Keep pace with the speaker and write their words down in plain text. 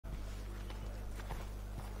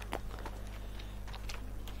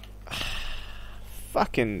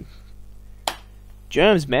fucking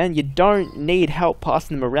germs, man. You don't need help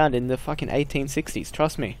passing them around in the fucking 1860s.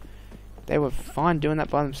 Trust me. They were fine doing that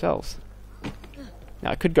by themselves.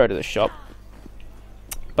 Now, I could go to the shop,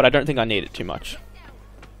 but I don't think I need it too much.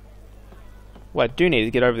 What I do need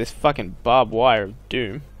is get over this fucking barbed wire of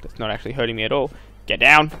doom that's not actually hurting me at all. Get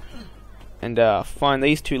down! And find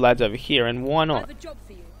these two lads over here, and why not?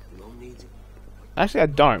 Actually, I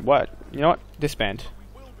don't. What? You know what? Disband.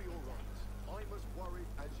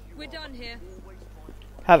 We're done here.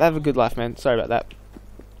 Have a good life, man. Sorry about that.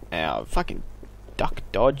 Ow, fucking duck,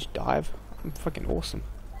 dodge, dive. I'm fucking awesome.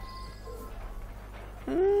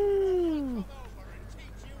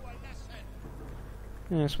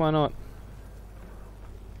 Yes, why not?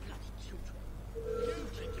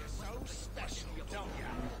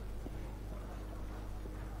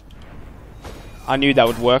 I knew that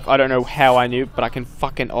would work. I don't know how I knew, but I can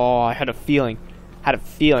fucking... Oh, I had a feeling. Had a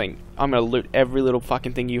feeling. I'm gonna loot every little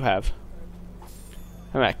fucking thing you have.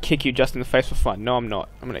 I'm gonna kick you just in the face for fun. No, I'm not.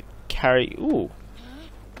 I'm gonna carry... Ooh.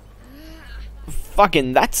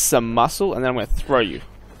 Fucking, that's some muscle. And then I'm gonna throw you.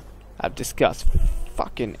 Out of disgust.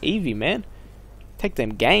 Fucking Eevee, man. Take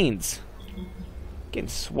them gains. Getting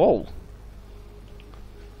swole.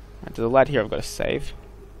 And to the lad here, I've got to save.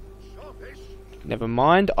 Never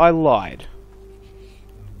mind, I lied.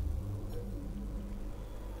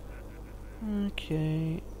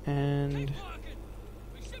 Okay, and...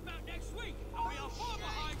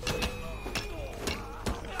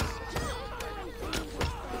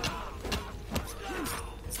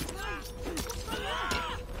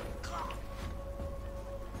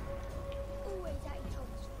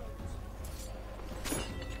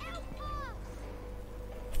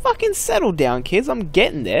 Fucking settle down, kids. I'm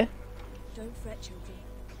getting there. Don't fret, children.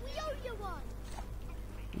 We owe you one.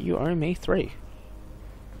 You owe me 3.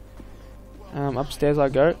 Upstairs I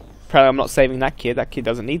go. Apparently I'm not saving that kid. That kid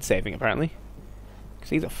doesn't need saving, apparently. Because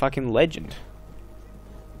he's a fucking legend.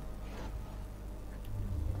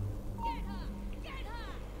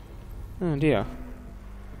 Oh dear.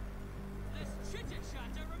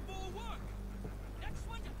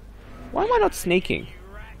 Why am I not sneaking?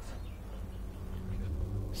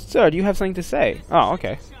 Sir, do you have something to say? Oh,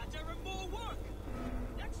 okay.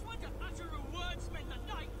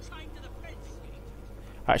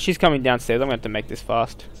 Alright, she's coming downstairs. I'm going to have to make this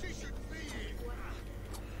fast.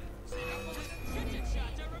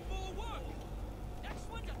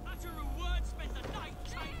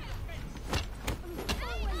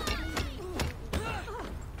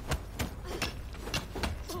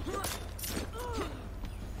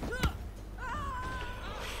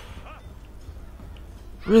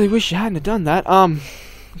 Really wish you hadn't have done that.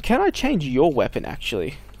 Can I change your weapon,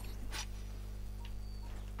 actually?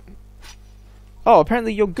 Oh,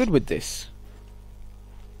 apparently you're good with this.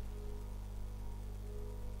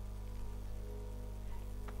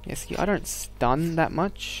 Yes, I don't stun that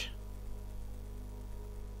much.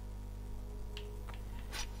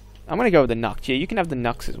 I'm gonna go with the Nux. Yeah, you can have the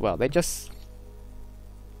Nux as well. They just...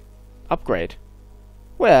 upgrade.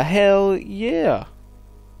 Well, hell yeah.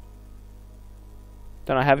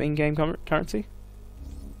 Don't I have in-game currency?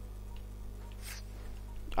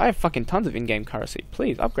 I have fucking tons of in-game currency.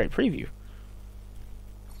 Please, upgrade preview.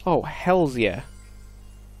 Oh, hells yeah.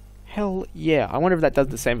 Hell yeah. I wonder if that does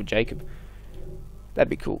the same for Jacob. That'd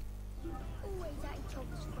be cool.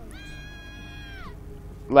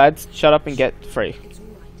 Lads, shut up and get free.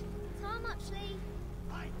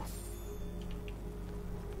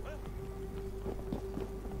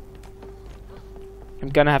 I'm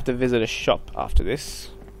gonna have to visit a shop after this.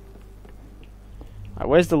 Alright,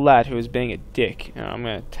 where's the lad who is being a dick? I'm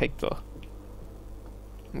gonna take the...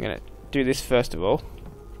 I'm gonna do this first of all.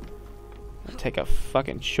 Take a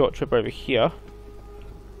fucking short trip over here.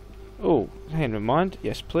 Oh, hey, never mind.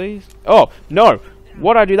 Yes, please. Oh, no!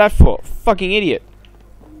 What'd I do that for? Fucking idiot.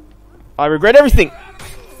 I regret everything!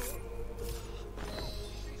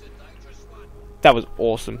 That was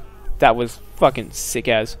awesome. That was fucking sick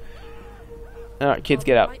as. Alright, kids,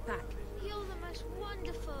 get out. You're the most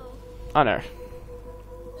wonderful. I know.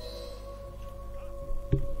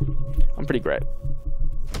 I'm pretty great.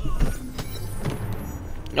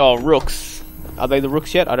 Oh, rooks. Are they the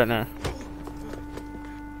rooks yet? I don't know.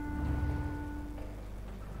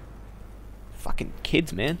 Fucking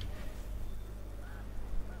kids, man.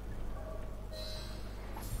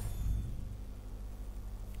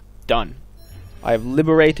 Done. I have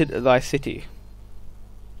liberated thy city.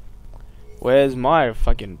 Where's my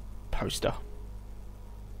fucking poster?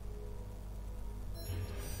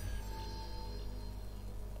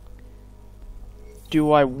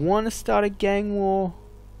 Do I want to start a gang war?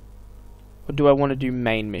 Or do I want to do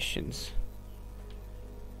main missions?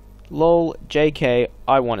 Lol, JK,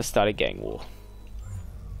 I want to start a gang war.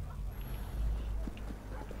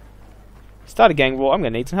 Start a gang war, I'm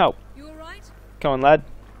gonna need some help. You alright? Come on, lad.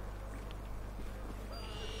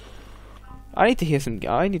 I need to hear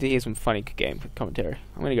some funny game commentary.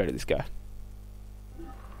 I'm gonna go to this guy.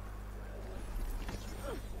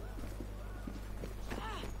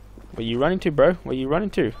 Where you running to, bro? Where you running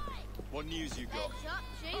to? What news you got? Heads up,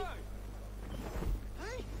 Chief.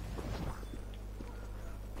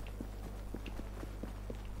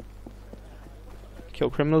 Kill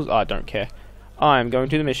criminals? I don't care. I'm going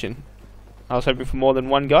to the mission. I was hoping for more than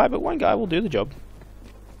one guy, but one guy will do the job.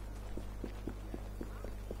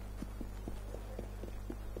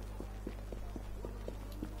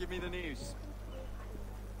 Give me the news.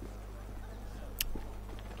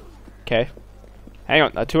 Okay. Hang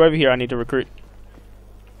on, two over here I need to recruit.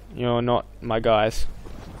 You're not my guys.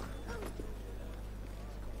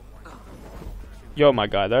 You're my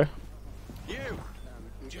guy, though. You.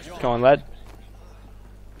 Come on, lad.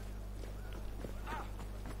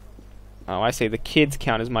 Oh, I see. The kids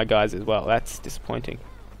count as my guys as well. That's disappointing.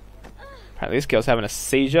 Apparently this girl's having a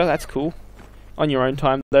seizure. That's cool. On your own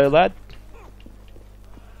time, though, lad.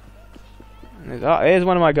 And oh, there's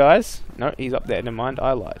one of my guys. No, he's up there. Never mind.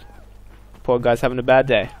 I lied. Poor guy's having a bad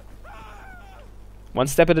day. One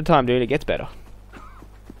step at a time, dude. It gets better.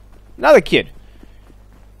 Another kid.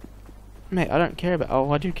 Mate, I don't care about...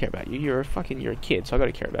 Oh, I do care about you. You're a kid, so I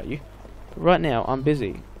gotta care about you. But right now, I'm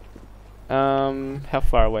busy. How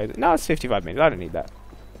far away is it? No, it's 55 minutes. I don't need that.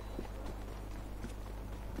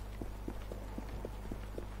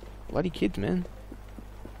 Bloody kids, man.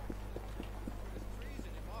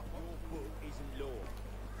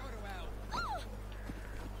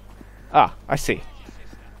 Ah, I see.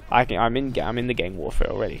 I'm in the gang warfare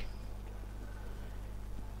already.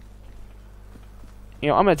 You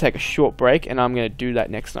know, I'm gonna take a short break, and I'm gonna do that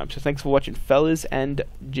next time. So thanks for watching, fellas, and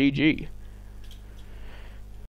GG.